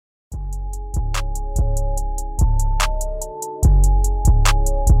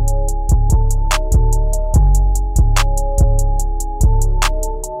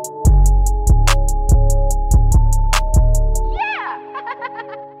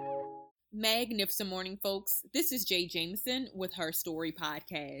Magnificent morning, folks. This is Jay Jameson with Her Story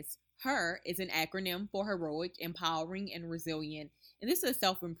Podcast. Her is an acronym for heroic, empowering, and resilient. And this is a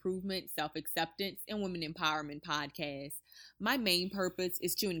self improvement, self acceptance, and women empowerment podcast. My main purpose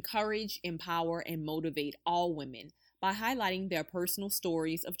is to encourage, empower, and motivate all women by highlighting their personal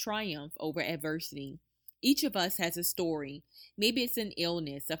stories of triumph over adversity. Each of us has a story. Maybe it's an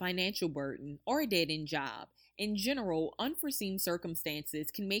illness, a financial burden, or a dead end job. In general, unforeseen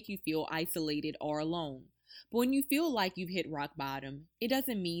circumstances can make you feel isolated or alone. But when you feel like you've hit rock bottom, it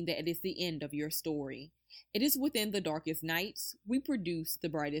doesn't mean that it is the end of your story. It is within the darkest nights we produce the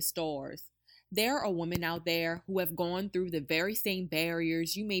brightest stars. There are women out there who have gone through the very same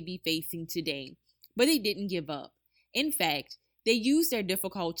barriers you may be facing today, but they didn't give up. In fact, they used their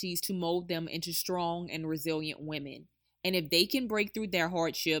difficulties to mold them into strong and resilient women. And if they can break through their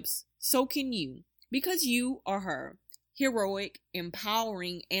hardships, so can you. Because you are her. Heroic,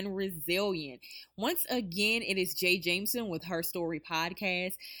 empowering, and resilient. Once again, it is Jay Jameson with Her Story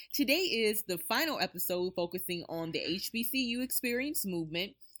Podcast. Today is the final episode focusing on the HBCU experience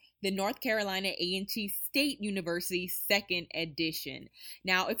movement, the North Carolina A&T State University second edition.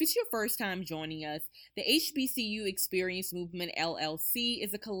 Now, if it's your first time joining us, the HBCU Experience Movement LLC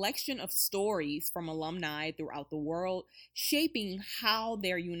is a collection of stories from alumni throughout the world, shaping how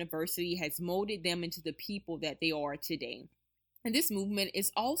their university has molded them into the people that they are today. And this movement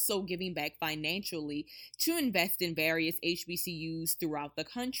is also giving back financially to invest in various HBCUs throughout the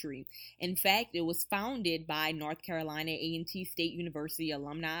country. In fact, it was founded by North Carolina A&T State University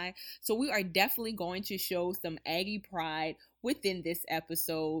alumni. So we are definitely going to show some Aggie pride within this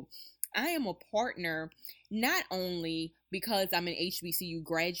episode. I am a partner not only because I'm an HBCU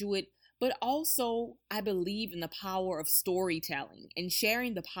graduate, but also I believe in the power of storytelling and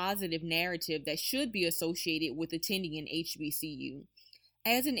sharing the positive narrative that should be associated with attending an HBCU.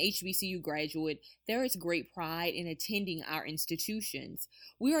 As an HBCU graduate, there is great pride in attending our institutions.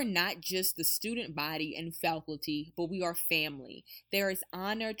 We are not just the student body and faculty, but we are family. There is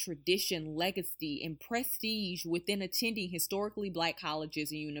honor, tradition, legacy, and prestige within attending historically Black colleges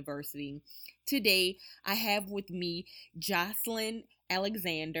and universities. Today, I have with me Jocelyn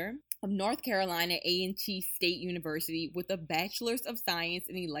Alexander of North Carolina A&T State University with a Bachelor's of Science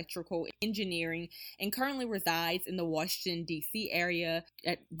in Electrical Engineering and currently resides in the Washington, D.C. area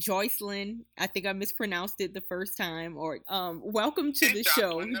at Jocelyn. I think I mispronounced it the first time. Or welcome to the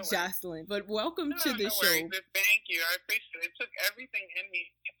show, Jocelyn. But welcome to the show. Thank you. I appreciate it. It took everything in me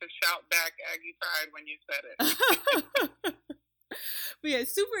to shout back Aggie Pride when you said it. But yeah,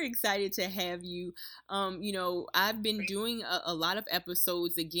 super excited to have you. I've been doing a lot of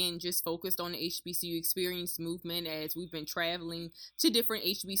episodes, again, just focused on the HBCU experience movement as we've been traveling to different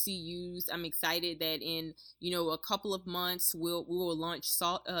HBCUs. I'm excited that in, a couple of months, we will launch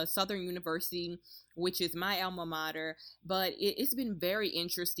Southern University, which is my alma mater. But it's been very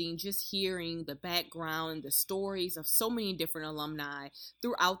interesting just hearing the background, the stories of so many different alumni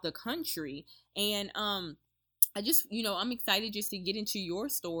throughout the country. And, I'm excited just to get into your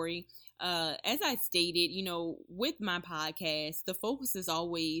story. As I stated, with my podcast, the focus is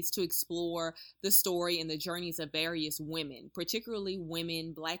always to explore the story and the journeys of various women, particularly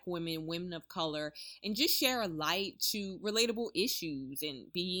women, Black women, women of color, and just share a light to relatable issues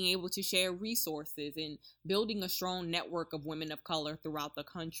and being able to share resources and building a strong network of women of color throughout the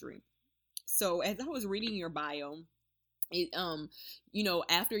country. So as I was reading your bio,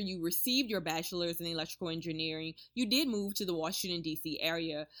 after you received your bachelor's in electrical engineering, you did move to the Washington, D.C.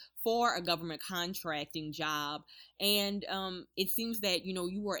 area for a government contracting job. And it seems that,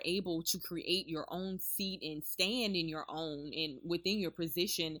 you were able to create your own seat and stand in your own and within your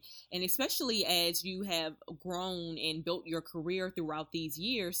position. And especially as you have grown and built your career throughout these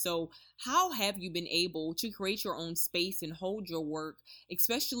years. So how have you been able to create your own space and hold your work,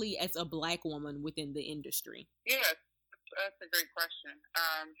 especially as a Black woman within the industry? Yeah. That's a great question.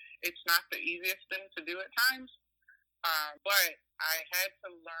 It's not the easiest thing to do at times, but I had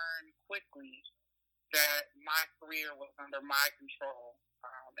to learn quickly that my career was under my control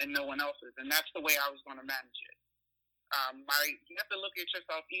and no one else's, and that's the way I was going to manage it. You have to look at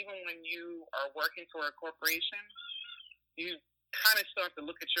yourself, even when you are working for a corporation, you kind of still have to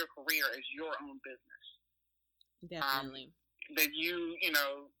look at your career as your own business. Definitely. That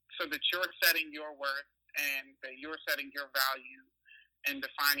so that you're setting your worth, and that you're setting your value and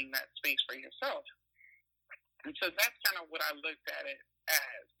defining that space for yourself. And so that's kind of what I looked at it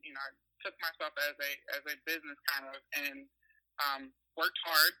as. I took myself as a business kind of, and worked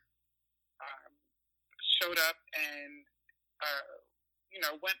hard, showed up, and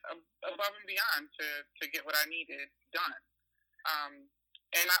went above and beyond to get what I needed done.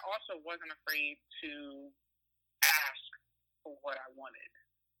 And I also wasn't afraid to ask for what I wanted.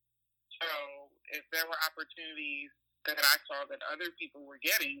 So if there were opportunities that I saw that other people were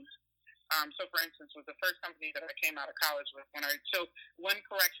getting, so for instance, with the first company that I came out of college with, so one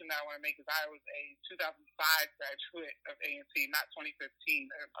correction that I want to make is I was a 2005 graduate of A&T, not 2015.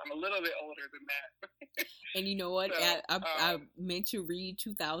 I'm a little bit older than that. And you know what? So, I meant to read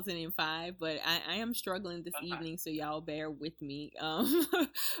 2005, but I am struggling this evening, so y'all bear with me.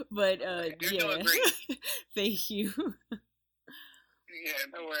 But you're doing great. Thank you. Yeah,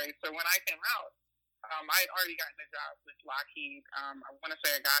 no worries. So when I came out, I had already gotten a job with Lockheed. I want to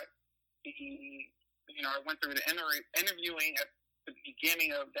say I got I went through the interviewing at the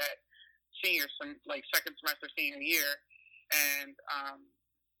beginning of that second semester senior year, and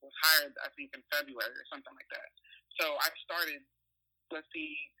was hired, I think, in February or something like that. So I started,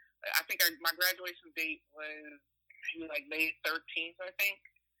 I think my graduation date was maybe like May 13th, I think.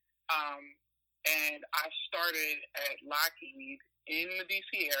 And I started at Lockheed in the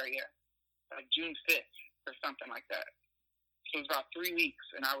DC area like June 5th or something like that. So it was about 3 weeks,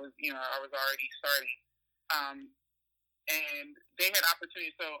 and I was already starting. And they had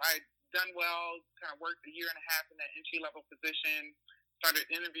opportunities. So I'd done well, kind of worked a year and a half in that entry-level position, started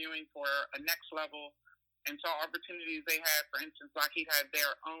interviewing for a next level, and saw opportunities they had. For instance, Lockheed had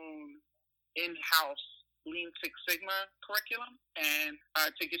their own in-house Lean Six Sigma curriculum and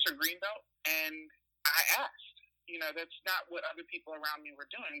to get your green belt. And I asked, that's not what other people around me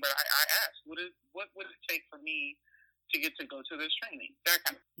were doing, but I asked, what would it take for me to get to go to this training, that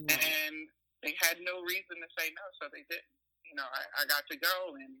kind of thing. Mm-hmm. And they had no reason to say no, so they didn't. I got to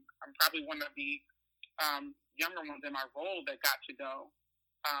go, and I'm probably one of the younger ones in my role that got to go.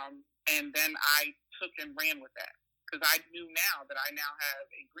 And then I took and ran with that because I knew now that I now have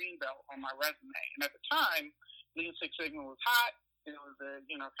a green belt on my resume. And at the time, Lean Six Sigma was hot. It was a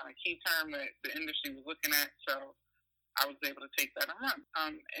kind of key term that the industry was looking at. So I was able to take that and run.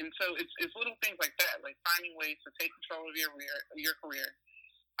 And so it's little things like that, like finding ways to take control of your career,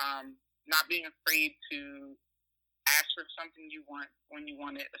 not being afraid to ask for something you want when you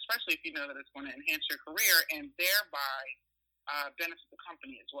want it, especially if you know that it's going to enhance your career and thereby benefit the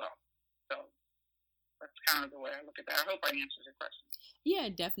company as well. So that's kind of the way I look at that. I hope I answered your question. Yeah,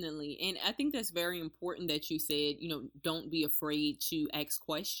 definitely. And I think that's very important that you said, don't be afraid to ask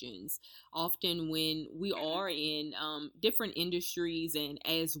questions. Often when we are in different industries and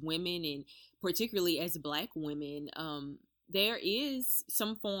as women, and particularly as Black women, there is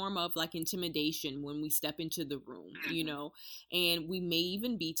some form of like intimidation when we step into the room, and we may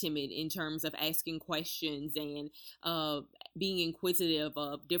even be timid in terms of asking questions and being inquisitive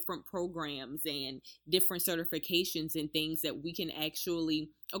of different programs and different certifications and things that we can actually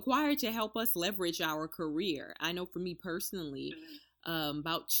acquire to help us leverage our career. I know for me personally,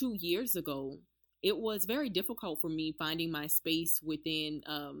 about 2 years ago, it was very difficult for me finding my space within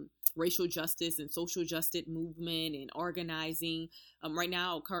racial justice and social justice movement and organizing. Right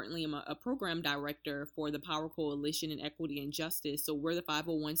now, currently, I'm a program director for the Power Coalition in Equity and Justice. So we're the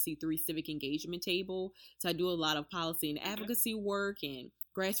 501c3 civic engagement table. So I do a lot of policy and advocacy work and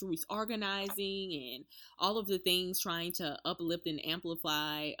grassroots organizing and all of the things trying to uplift and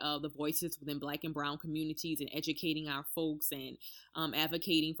amplify the voices within Black and Brown communities and educating our folks and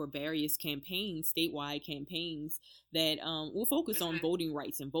advocating for various campaigns, statewide campaigns that will focus on voting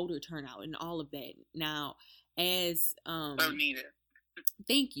rights and voter turnout and all of that. Now, as so needed.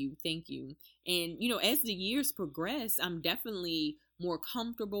 Thank you. And, as the years progress, I'm definitely more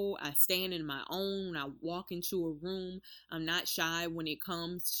comfortable. I stand in my own. I walk into a room. I'm not shy when it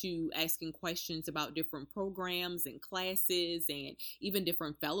comes to asking questions about different programs and classes and even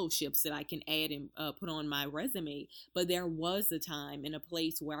different fellowships that I can add and put on my resume. But there was a time and a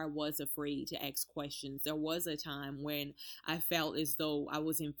place where I was afraid to ask questions. There was a time when I felt as though I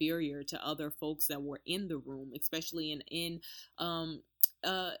was inferior to other folks that were in the room, especially in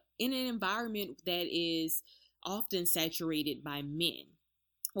an environment that is often saturated by men,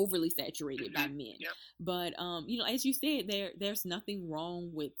 overly saturated by men. Yep. But, as you said, there's nothing wrong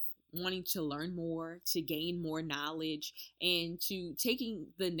with wanting to learn more, to gain more knowledge, and to taking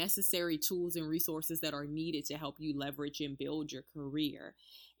the necessary tools and resources that are needed to help you leverage and build your career.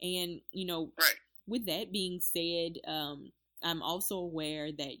 And, right. With that being said, I'm also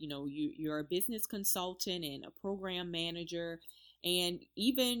aware that, you're a business consultant and a program manager, and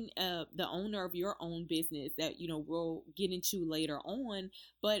even the owner of your own business that, we'll get into later on.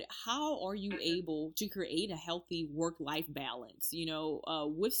 But how are you able to create a healthy work-life balance,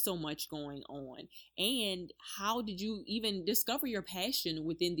 with so much going on? And how did you even discover your passion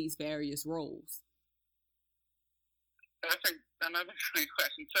within these various roles? That's another great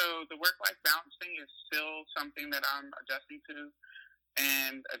question. So the work-life balance thing is still something that I'm adjusting to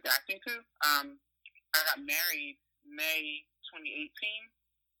and adapting to. I got married May 2018,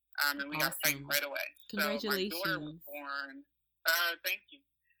 and we got pregnant right away. Congratulations. So my daughter was born. Thank you.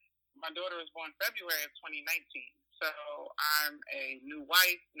 My daughter was born February of 2019. So I'm a new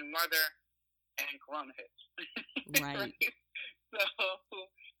wife, new mother, and Corona hits. Right. So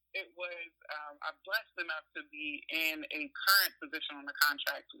it was, I'm blessed enough to be in a current position on the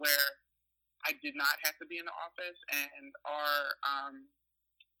contract where I did not have to be in the office, and our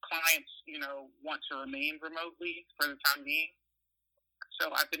clients, want to remain remotely for the time being.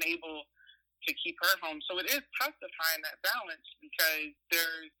 So I've been able to keep her home. So it is tough to find that balance because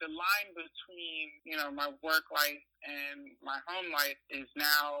there's the line between, my work life and my home life is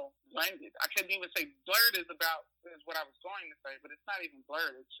now blended. I couldn't even say blurred is what I was going to say, but it's not even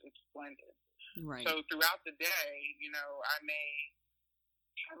blurred. It's blended. Right. So throughout the day, I may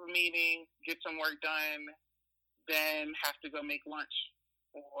have a meeting, get some work done, then have to go make lunch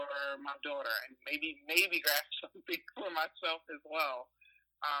for my daughter and maybe grab something for myself as well.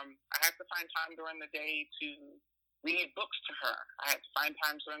 I have to find time during the day to read books to her. I have to find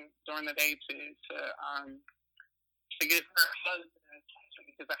time during the day to give her a hug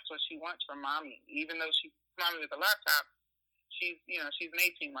because that's what she wants from mommy. Even though she's mommy with a laptop, she's an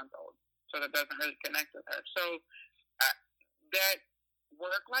 18-month-old, so that doesn't really connect with her. So that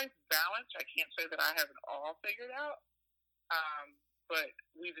work-life balance, I can't say that I have it all figured out, but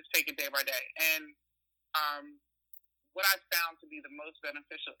we just take it day by day. And what I found to be the most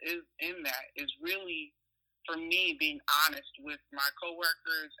beneficial is really, for me, being honest with my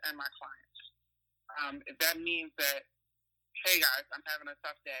coworkers and my clients. If that means that, hey guys, I'm having a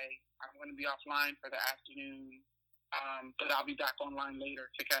tough day, I'm going to be offline for the afternoon, but I'll be back online later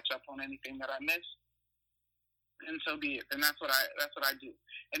to catch up on anything that I missed, and so be it. And that's what I do.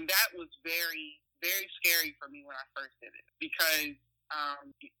 And that was very, very scary for me when I first did it because,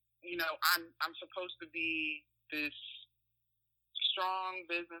 I'm supposed to be this strong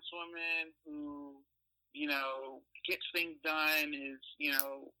businesswoman who, gets things done, is,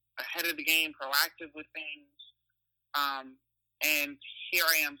 ahead of the game, proactive with things. And here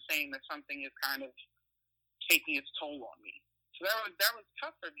I am saying that something is kind of taking its toll on me. So that was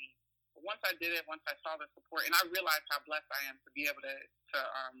tough for me. But once I did it, once I saw the support, and I realized how blessed I am to be able to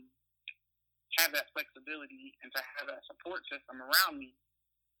have that flexibility and to have that support system around me.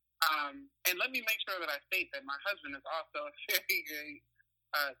 And let me make sure that I state that my husband is also a very great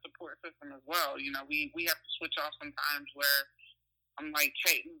support system as well. We have to switch off sometimes where I'm like,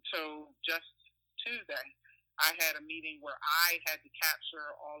 hey, so just Tuesday, I had a meeting where I had to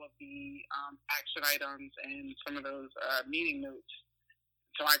capture all of the action items and some of those meeting notes.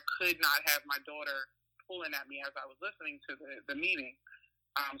 So I could not have my daughter pulling at me as I was listening to the meeting.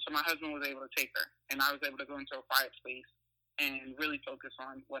 So my husband was able to take her, and I was able to go into a quiet space and really focus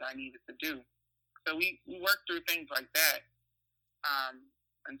on what I needed to do. So we worked through things like that.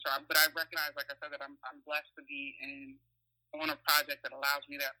 But I recognize, like I said, that I'm blessed to be on a project that allows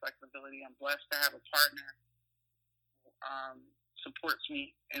me that flexibility. I'm blessed to have a partner who supports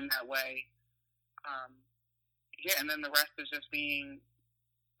me in that way. And then the rest is just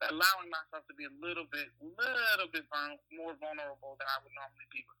allowing myself to be a little bit more vulnerable than I would normally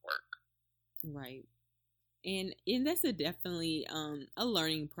be with work. Right. And that's definitely a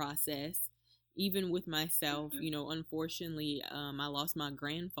learning process. Even with myself, unfortunately, I lost my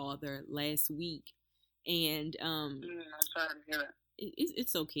grandfather last week, and I'm sorry to hear that.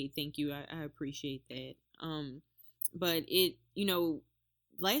 It's okay. Thank you. I appreciate that. But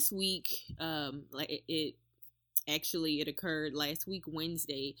last week, it occurred last week,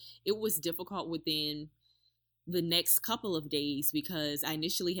 Wednesday. It was difficult within the next couple of days because I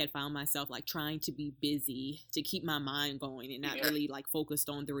initially had found myself like trying to be busy to keep my mind going and not really like focused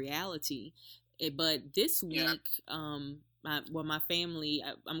on the reality. But this week, my family,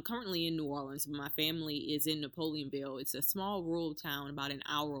 I'm currently in New Orleans, but my family is in Napoleonville. It's a small rural town about an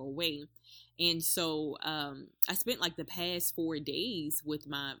hour away. And so I spent like the past 4 days with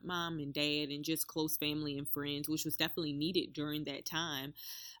my mom and dad and just close family and friends, which was definitely needed during that time.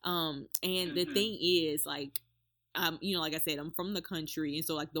 And the thing is, like, like I said, I'm from the country, and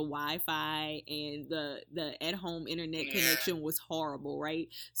so like the Wi-Fi and the at-home internet connection was horrible, right?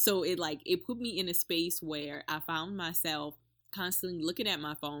 So it put me in a space where I found myself constantly looking at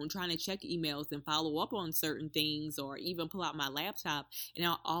my phone, trying to check emails and follow up on certain things, or even pull out my laptop. And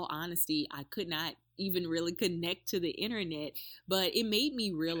in all honesty, I could not even really connect to the internet. But it made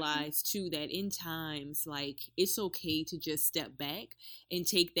me realize too that in times like it's okay to just step back and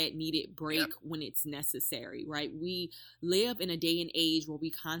take that needed break when it's necessary, right? We live in a day and age where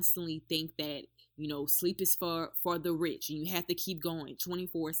we constantly think that, you know, sleep is for the rich and you have to keep going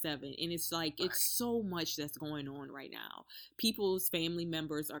 24/7. And it's like, it's so much that's going on right now. People's family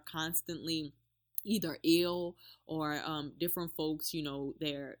members are constantly either ill or different folks, you know,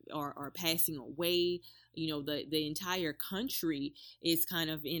 are passing away. You know, the entire country is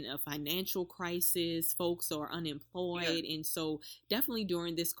kind of in a financial crisis. Folks are unemployed. And so definitely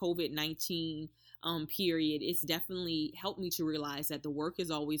during this COVID-19 period, it's definitely helped me to realize that the work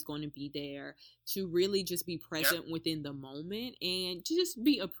is always going to be there, to really just be present within the moment and to just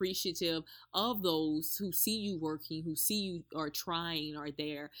be appreciative of those who see you working, who see you are trying, are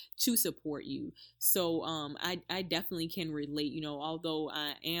there to support you. So I definitely can relate, you know, although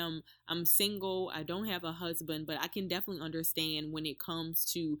I'm single, I don't have a husband, but I can definitely understand when it comes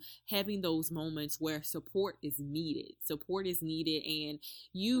to having those moments where support is needed. Support is needed, and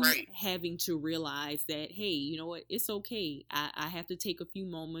you having to realize that, hey, you know what, it's okay. I have to take a few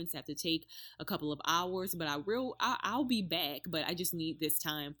moments, I have to take a couple of hours, but I'll be back, but I just need this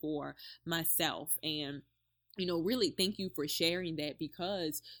time for myself. And you know, really thank you for sharing that,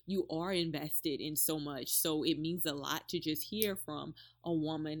 because you are invested in so much. So it means a lot to just hear from a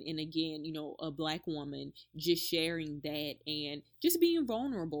woman, and again, you know, a Black woman, just sharing that and just being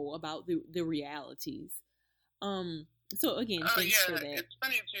vulnerable about the realities. So again, thanks for that. It's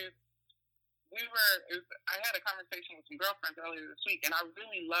funny too. I had a conversation with some girlfriends earlier this week, and I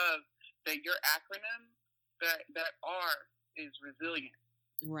really love that your acronym, that R is resilient.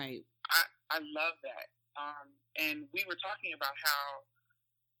 Right. I love that. And we were talking about how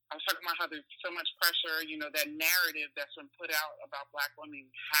there's so much pressure, you know, that narrative that's been put out about Black women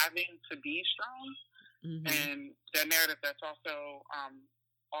having to be strong, and that narrative that's also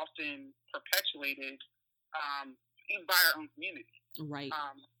often perpetuated by our own community. Right.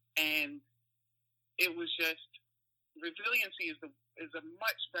 And it was just, resiliency is a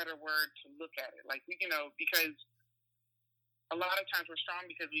much better word to look at it. Like, you know, because a lot of times we're strong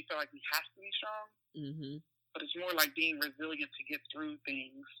because we feel like we have to be strong. But it's more like being resilient to get through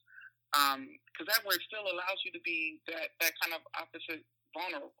things. Because that word still allows you to be that kind of opposite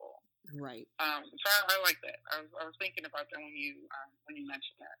vulnerable. Right. So I like that. I was thinking about that when you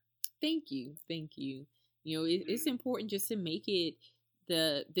mentioned that. Thank you. You know, it's important just to make it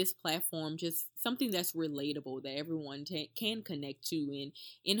this platform just something that's relatable, that everyone can connect to, and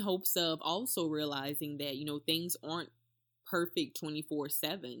in hopes of also realizing that, you know, things aren't perfect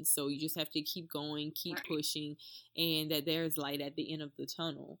 24/7. So you just have to keep going, keep pushing, and that there's light at the end of the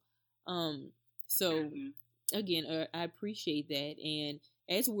tunnel. So again, I appreciate that. And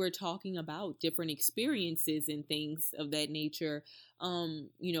as we're talking about different experiences and things of that nature,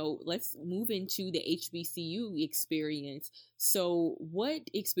 you know, let's move into the HBCU experience. So what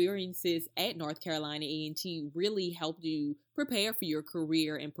experiences at North Carolina A&T really helped you prepare for your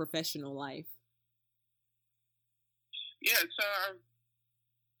career and professional life? Yeah, so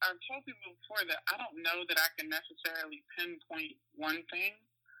I've told people before that I don't know that I can necessarily pinpoint one thing.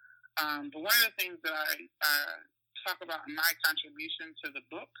 But one of the things that I talk about in my contribution to the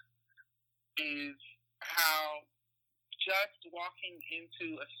book is how just walking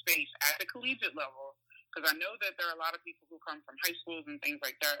into a space at the collegiate level, because I know that there are a lot of people who come from high schools and things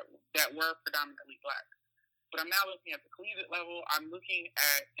like that were predominantly Black. But I'm now looking at the collegiate level. I'm looking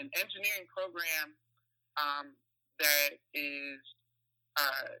at an engineering program that is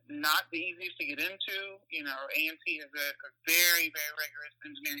not the easiest to get into. You know, A&T is a very, very rigorous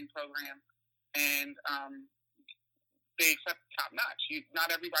engineering program, and they accept top notch.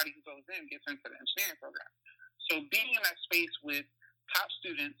 Not everybody who goes in gets into the engineering program. So being in that space with top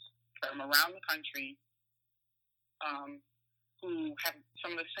students from around the country who have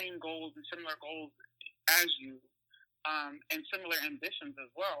some of the same goals and similar goals as you, and similar ambitions as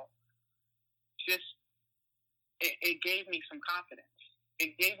well, it gave me some confidence.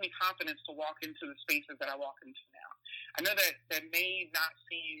 It gave me confidence to walk into the spaces that I walk into now. I know that may not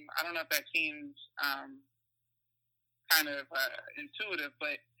seem, I don't know if that seems kind of intuitive,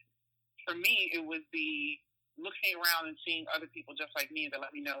 but for me, it was the looking around and seeing other people just like me that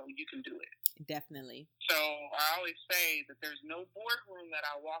let me know you can do it. Definitely. So I always say that there's no boardroom that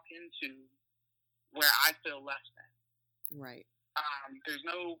I walk into where I feel less than. Right. There's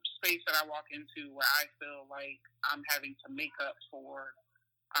no space that I walk into where I feel like I'm having to make up for,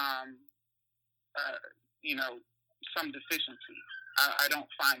 you know, some deficiency. I don't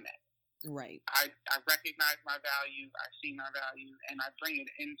find that. Right. I recognize my value, I see my value, and I bring it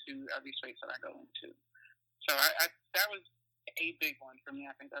into every space that I go into. So that was a big one for me.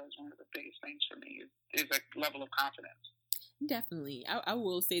 I think that was one of the biggest things for me is a level of confidence. Definitely. I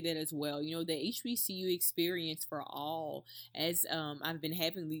will say that as well. You know, the HBCU experience for all, as I've been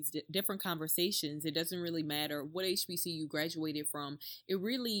having these different conversations, it doesn't really matter what HBCU you graduated from. It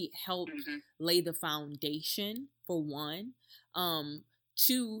really helped lay the foundation, for one.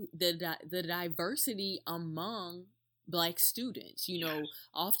 To the diversity among Black students. You know,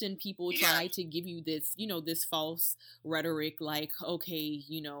 often people try to give you this, you know, this false rhetoric like, okay,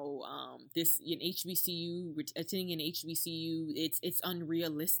 you know, this in HBCU, attending an HBCU, it's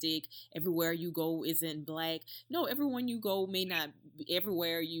unrealistic. Everywhere you go isn't Black. No, everyone you go may not,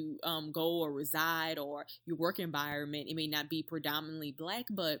 everywhere you go or reside or your work environment, it may not be predominantly Black,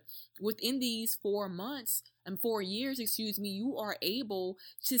 but within these 4 months and 4 years, you are able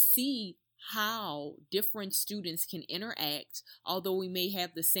to see how different students can interact, although we may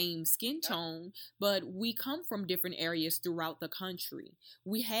have the same skin tone, but we come from different areas throughout the country.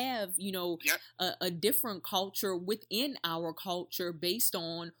 We have, you know, a different culture within our culture based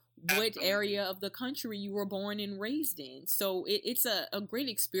on what area of the country you were born and raised in. So it's a great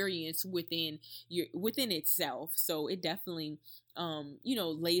experience within itself. So it definitely you know,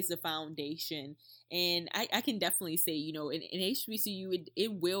 lays the foundation. And I can definitely say, you know, in HBCU,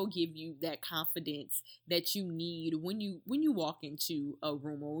 it will give you that confidence that you need when you walk into a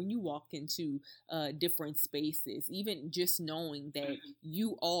room or when you walk into different spaces, even just knowing that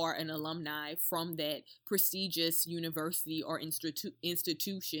you are an alumni from that prestigious university or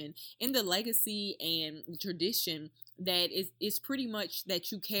institution, and the legacy and the tradition that is pretty much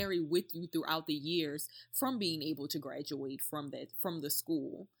that you carry with you throughout the years from being able to graduate from the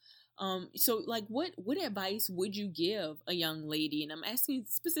school. So like what advice would you give a young lady? And I'm asking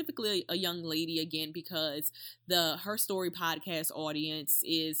specifically a young lady again, because the Her Story podcast audience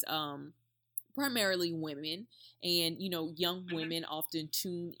is primarily women, and you know, young women often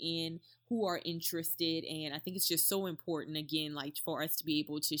tune in who are interested, and I think it's just so important again, like for us to be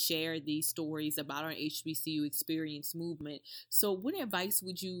able to share these stories about our HBCU experience movement. So what advice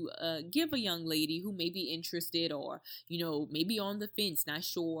would you give a young lady who may be interested, or you know, maybe on the fence, not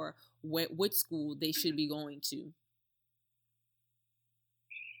sure what school they should be going to?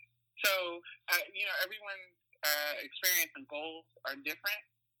 So you know, everyone's experience and goals are different.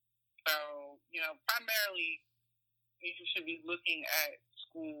 So, you know, primarily you should be looking at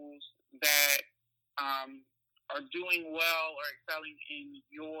schools that are doing well or excelling in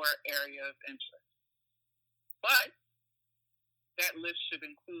your area of interest. But that list should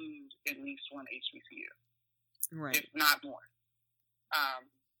include at least one HBCU, if not more.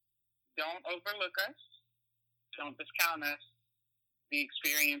 Don't overlook us. Don't discount us. The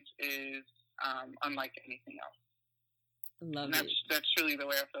experience is unlike anything else. That's truly the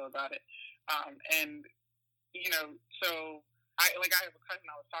way I feel about it. And, you know, so I have a cousin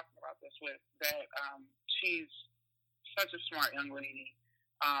I was talking about this with that she's such a smart young lady.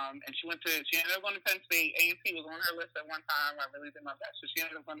 And she ended up going to Penn State. A&T was on her list at one time. I really did my best. So she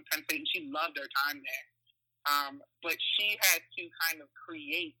ended up going to Penn State, and she loved her time there. But she had to kind of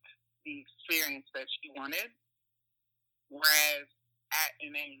create the experience that she wanted, whereas at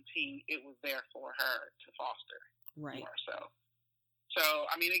an A&T, it was there for her to foster. Right. More so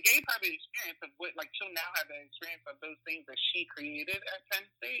I mean, it gave her the experience of what, like, she'll now have the experience of those things that she created at Penn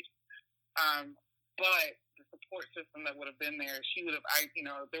State. But the support system that would have been there,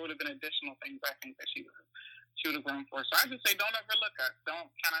 there would have been additional things I think that she would have grown for. So I just say, don't overlook us. Don't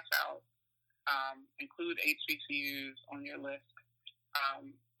count us out. Include HBCUs on your list.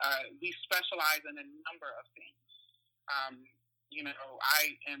 We specialize in a number of things. You know,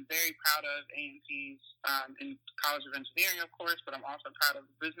 I am very proud of A&T's in College of Engineering, of course, but I'm also proud of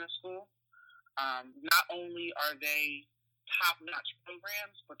the business school. Not only are they top-notch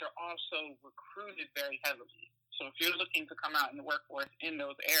programs, but they're also recruited very heavily. So if you're looking to come out in the workforce in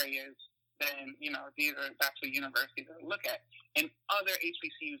those areas, then, you know, that's a university to look at. And other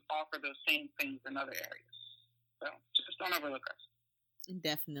HBCUs offer those same things in other areas. So just don't overlook us.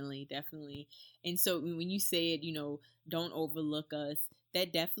 Definitely. And so when you said, you know, don't overlook us,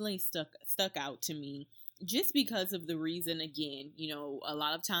 that definitely stuck out to me, just because of the reason, again, you know, a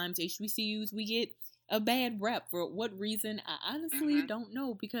lot of times HBCUs, we get a bad rep. For what reason, I honestly don't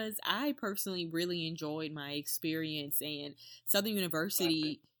know, because I personally really enjoyed my experience, and Southern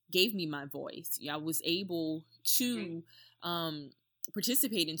University gave me my voice. I was able to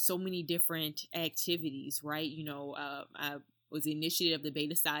participate in so many different activities, right? You know, I was the initiative of the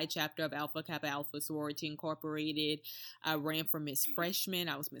Beta Psi chapter of Alpha Kappa Alpha Sorority Incorporated. I ran for Miss Freshman.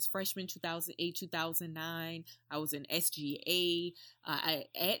 I was Miss Freshman 2008, 2009. I was in SGA.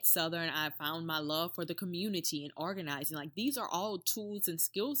 At Southern, I found my love for the community and organizing. Like, these are all tools and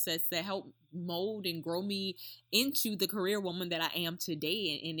skill sets that help mold and grow me into the career woman that I am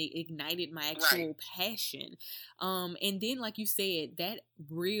today, and it ignited my actual passion. And then, like you said, that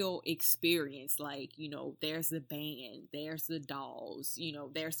real experience, like, you know, there's the band, there's the dolls, you know,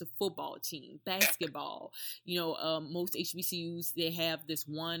 there's the football team, basketball, you know, most HBCUs, they have this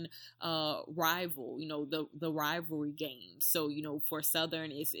one rival, you know, the rivalry games. So, you know, for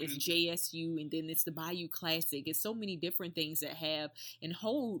Southern, it's JSU, and then it's the Bayou Classic. It's so many different things that have and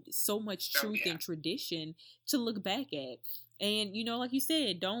hold so much truth and tradition to look back at. And, you know, like you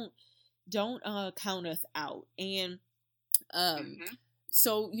said, don't count us out. And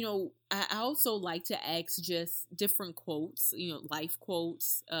so, you know, I also like to ask just different quotes, you know, life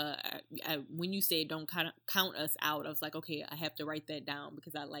quotes. When you say don't count us out, I was like, okay, I have to write that down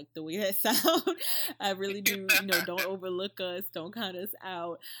because I like the way that sounds. I really do, you know, don't overlook us, don't count us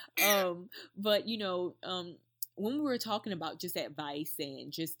out. But, you know, when we were talking about just advice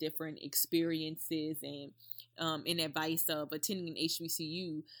and just different experiences and advice of attending an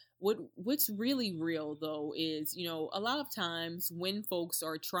HBCU, what's really real though is, you know, a lot of times when folks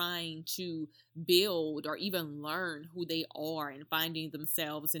are trying to build or even learn who they are and finding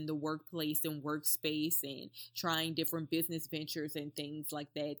themselves in the workplace and workspace and trying different business ventures and things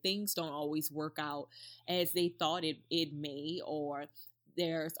like that, things don't always work out as they thought it may, or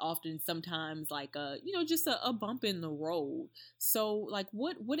there's often sometimes like just a bump in the road. So like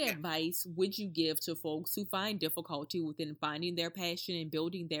what advice would you give to folks who find difficulty within finding their passion and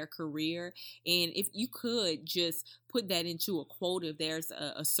building their career? And if you could just put that into a quote, if there's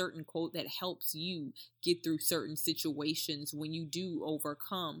a certain quote that helps you get through certain situations when you do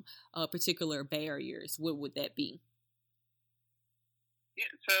overcome particular barriers, what would that be? Yeah,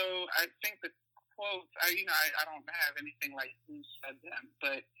 so I think the quotes, I don't have anything like who said them,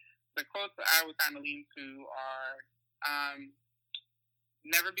 but the quotes that I would kind of lean to are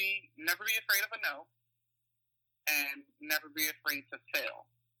never be afraid of a no, and never be afraid to fail.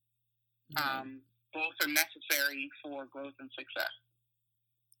 Both are necessary for growth and success.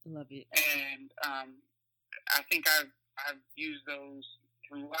 Love it. And I think I've used those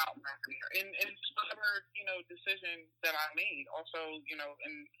throughout my career, and whatever decision that I made. Also,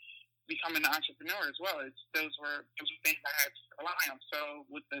 in becoming an entrepreneur as well, those were things I had to rely on. So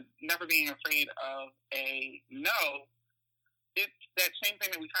with the never being afraid of a no, it's that same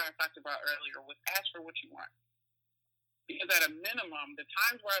thing that we kind of talked about earlier with ask for what you want. Because at a minimum, the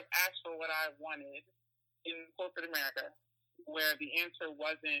times where I've asked for what I wanted in corporate America, where the answer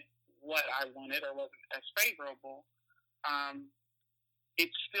wasn't what I wanted or wasn't as favorable, it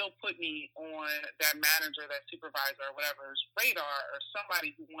still put me on that manager, that supervisor, or whatever's radar, or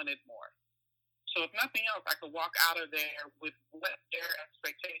somebody who wanted more. So if nothing else, I could walk out of there with what their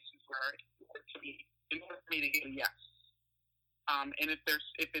expectations were in order for me to get a yes. And if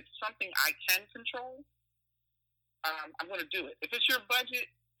it's something I can control, I'm going to do it. If it's your budget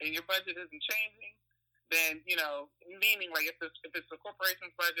and your budget isn't changing, then meaning like if it's the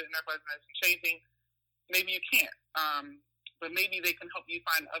corporation's budget and their budget isn't changing, maybe you can't. But maybe they can help you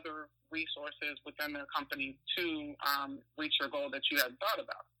find other resources within their company to reach your goal that you hadn't thought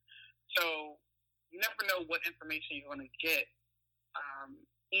about. So you never know what information you're going to get,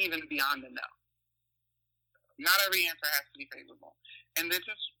 even beyond the no. Not every answer has to be favorable. And this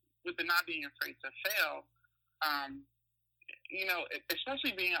is with the not being afraid to fail,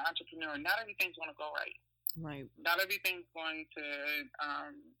 especially being an entrepreneur, not everything's going to go right. Right. Not everything's going to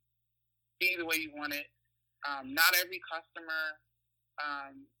be the way you want it. Not every customer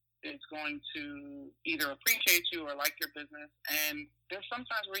is going to either appreciate you or like your business, and there's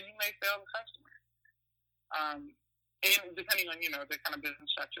sometimes where you may fail the customer, and depending on the kind of business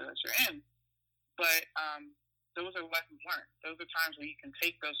structure that you're in. But those are lessons learned. Those are times where you can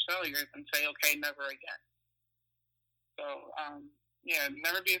take those failures and say, okay, never again. So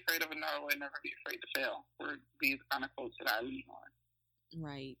never be afraid of a no, and never be afraid to fail would be the kind of quotes that I lean on.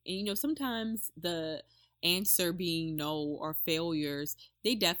 Right. And sometimes the answer being no or failures,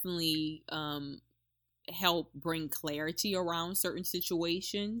 they definitely help bring clarity around certain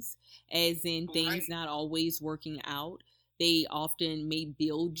situations, as in things not always working out. They often may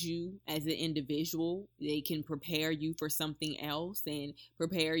build you as an individual. They can prepare you for something else and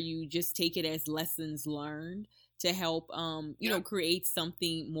prepare you, just take it as lessons learned to help, create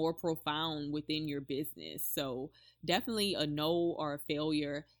something more profound within your business. So definitely a no or a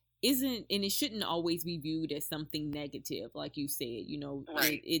failure isn't, and it shouldn't always be viewed as something negative, like you said. You know,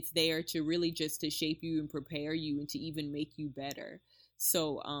 Right. it's there to really just to shape you and prepare you and to even make you better.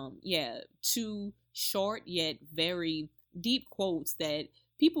 So, yeah, two short yet very deep quotes that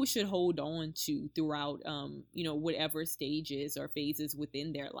people should hold on to throughout, you know, whatever stages or phases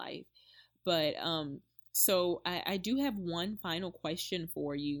within their life. But so I do have one final question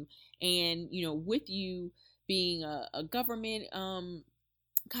for you, and you know, with you being a government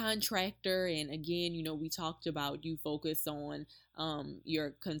contractor, and again, you know, we talked about you focus on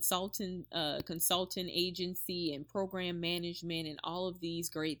your consultant agency and program management and all of these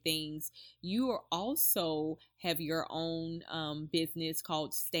great things. You are also have your own business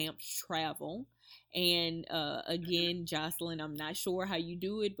called Stamps Travel. And again, Jocelyn, I'm not sure how you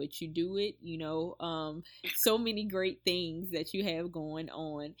do it, but you do it. You know, so many great things that you have going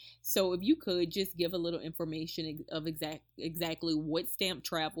on. So if you could just give a little information of exactly what Stamp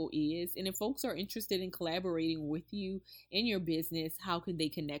Travel is, and if folks are interested in collaborating with you in your business, how can they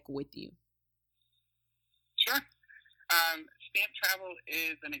connect with you? Sure. Stamp Travel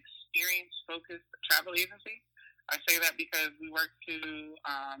is an experience-focused travel agency. I say that because we work to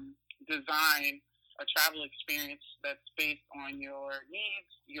design a travel experience that's based on your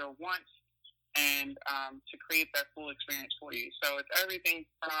needs, your wants, and to create that full experience for you. So it's everything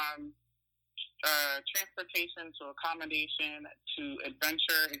from transportation to accommodation to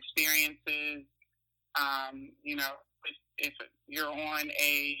adventure experiences. You know, if you're on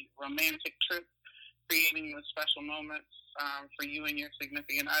a romantic trip, creating those special moments for you and your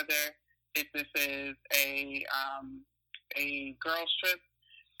significant other. If this is a girls' trip,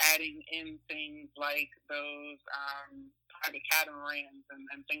 adding in things like those private catamarans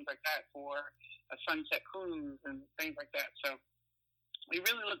and things like that for a sunset cruise and things like that. So we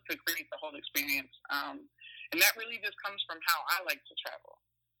really look to create the whole experience. And that really just comes from how I like to travel.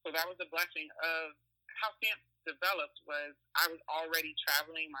 So that was the blessing of how Stamp developed was I was already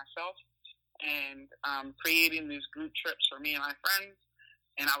traveling myself and creating these group trips for me and my friends.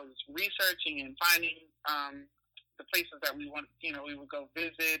 And I was researching and finding the places that we want, you know, we would go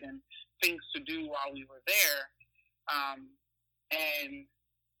visit and things to do while we were there. And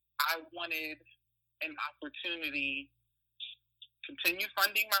I wanted an opportunity to continue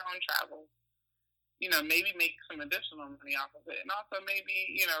funding my own travel, you know, maybe make some additional money off of it, and also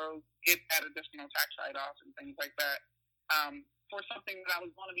maybe, you know, get that additional tax write-offs and things like that for something that I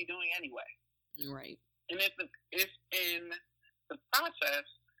was going to be doing anyway. Right. And if in the process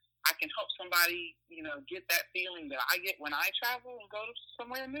I can help somebody, you know, get that feeling that I get when I travel and go to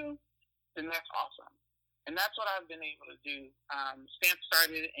somewhere new, then that's awesome. And that's what I've been able to do. Stamp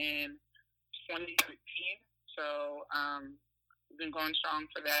started in 2013, so we've been going strong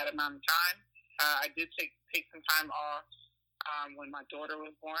for that amount of time. I did take some time off when my daughter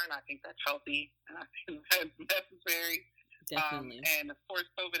was born. I think that's healthy, and I think that's necessary. Definitely. And of course,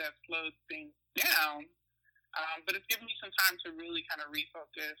 COVID has slowed things down. But it's given me some time to really kind of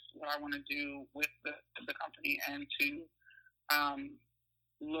refocus what I want to do with the company and to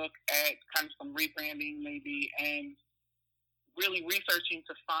look at kind of some rebranding maybe and really researching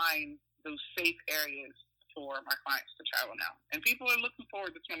to find those safe areas for my clients to travel now. And people are looking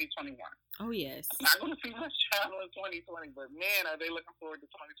forward to 2021. Oh, yes. I'm not going to see much travel in 2020, but man, are they looking forward to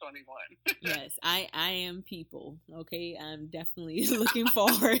 2021. Yes, I am people. Okay, I'm definitely looking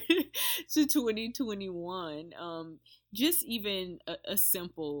forward to 2021. Just even a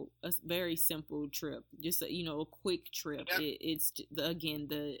very simple trip, just a quick trip. Yep. It's again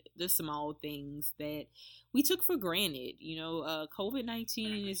the small things that we took for granted.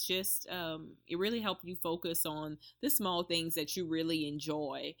 COVID-19 is just it really helped you focus on the small things that you really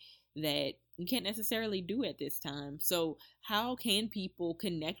enjoy that you can't necessarily do at this time. So how can people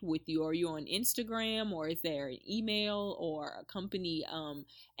connect with you? Are you on Instagram, or is there an email or a company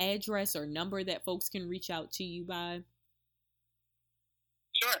address or number that folks can reach out to you by?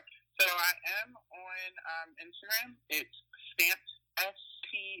 Sure. So I am on Instagram. It's Stamped,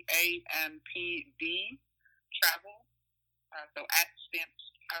 STAMPD Travel. So at Stamps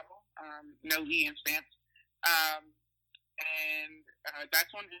Travel. No E in Stamps. And that's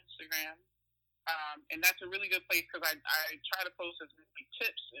on Instagram. And that's a really good place because I try to post as many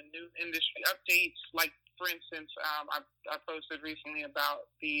tips and new industry updates. Like, for instance, I posted recently about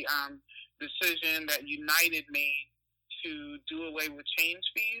the decision that United made to do away with change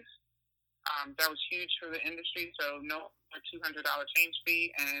fees. That was huge for the industry. So no $200 change fee,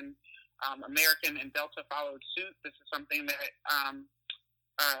 and American and Delta followed suit. This is something that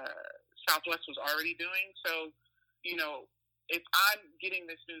Southwest was already doing. So, if I'm getting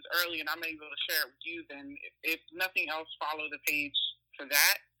this news early and I'm able to share it with you, then if nothing else, follow the page for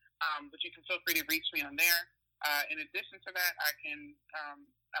that. But you can feel free to reach me on there. In addition to that,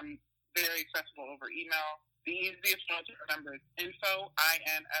 I'm very accessible over email. The easiest one to remember is info,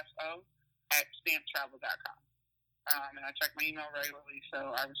 at stamptravel.com. And I check my email regularly,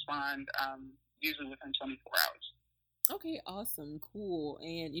 so I respond usually within 24 hours. Okay, awesome, cool.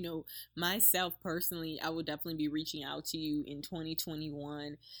 And myself personally, I will definitely be reaching out to you in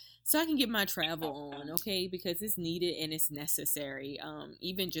 2021 so I can get my travel on, okay? Because it's needed and it's necessary.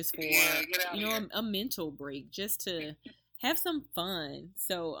 Even just for a mental break, just to have some fun.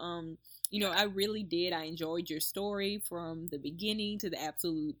 So I really did. I enjoyed your story from the beginning to the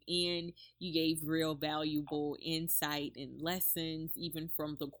absolute end. You gave real valuable insight and lessons, even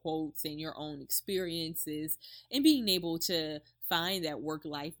from the quotes and your own experiences, and being able to find that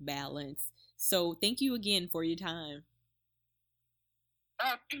work-life balance. So thank you again for your time.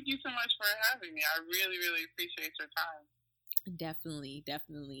 Oh, thank you so much for having me. I really, really appreciate your time. Definitely,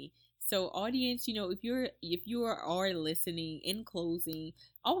 definitely. So audience, if you are listening, in closing,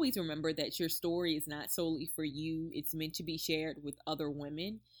 always remember that your story is not solely for you. It's meant to be shared with other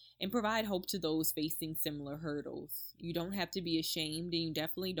women and provide hope to those facing similar hurdles. You don't have to be ashamed, and you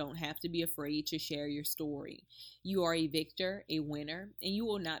definitely don't have to be afraid to share your story. You are a victor, a winner, and you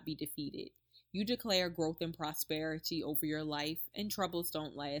will not be defeated. You declare growth and prosperity over your life, and troubles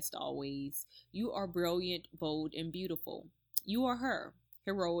don't last always. You are brilliant, bold, and beautiful. You are her.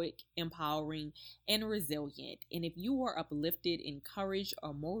 Heroic, empowering, and resilient. And if you are uplifted, encouraged,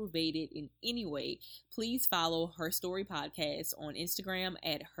 or motivated in any way, please follow Her Story Podcast on Instagram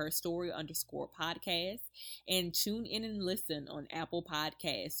at herstory_podcast, and tune in and listen on Apple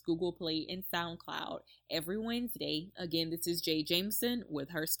Podcasts, Google Play, and SoundCloud every Wednesday. Again, this is Jay Jameson with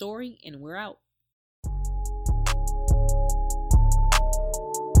Her Story, and we're out.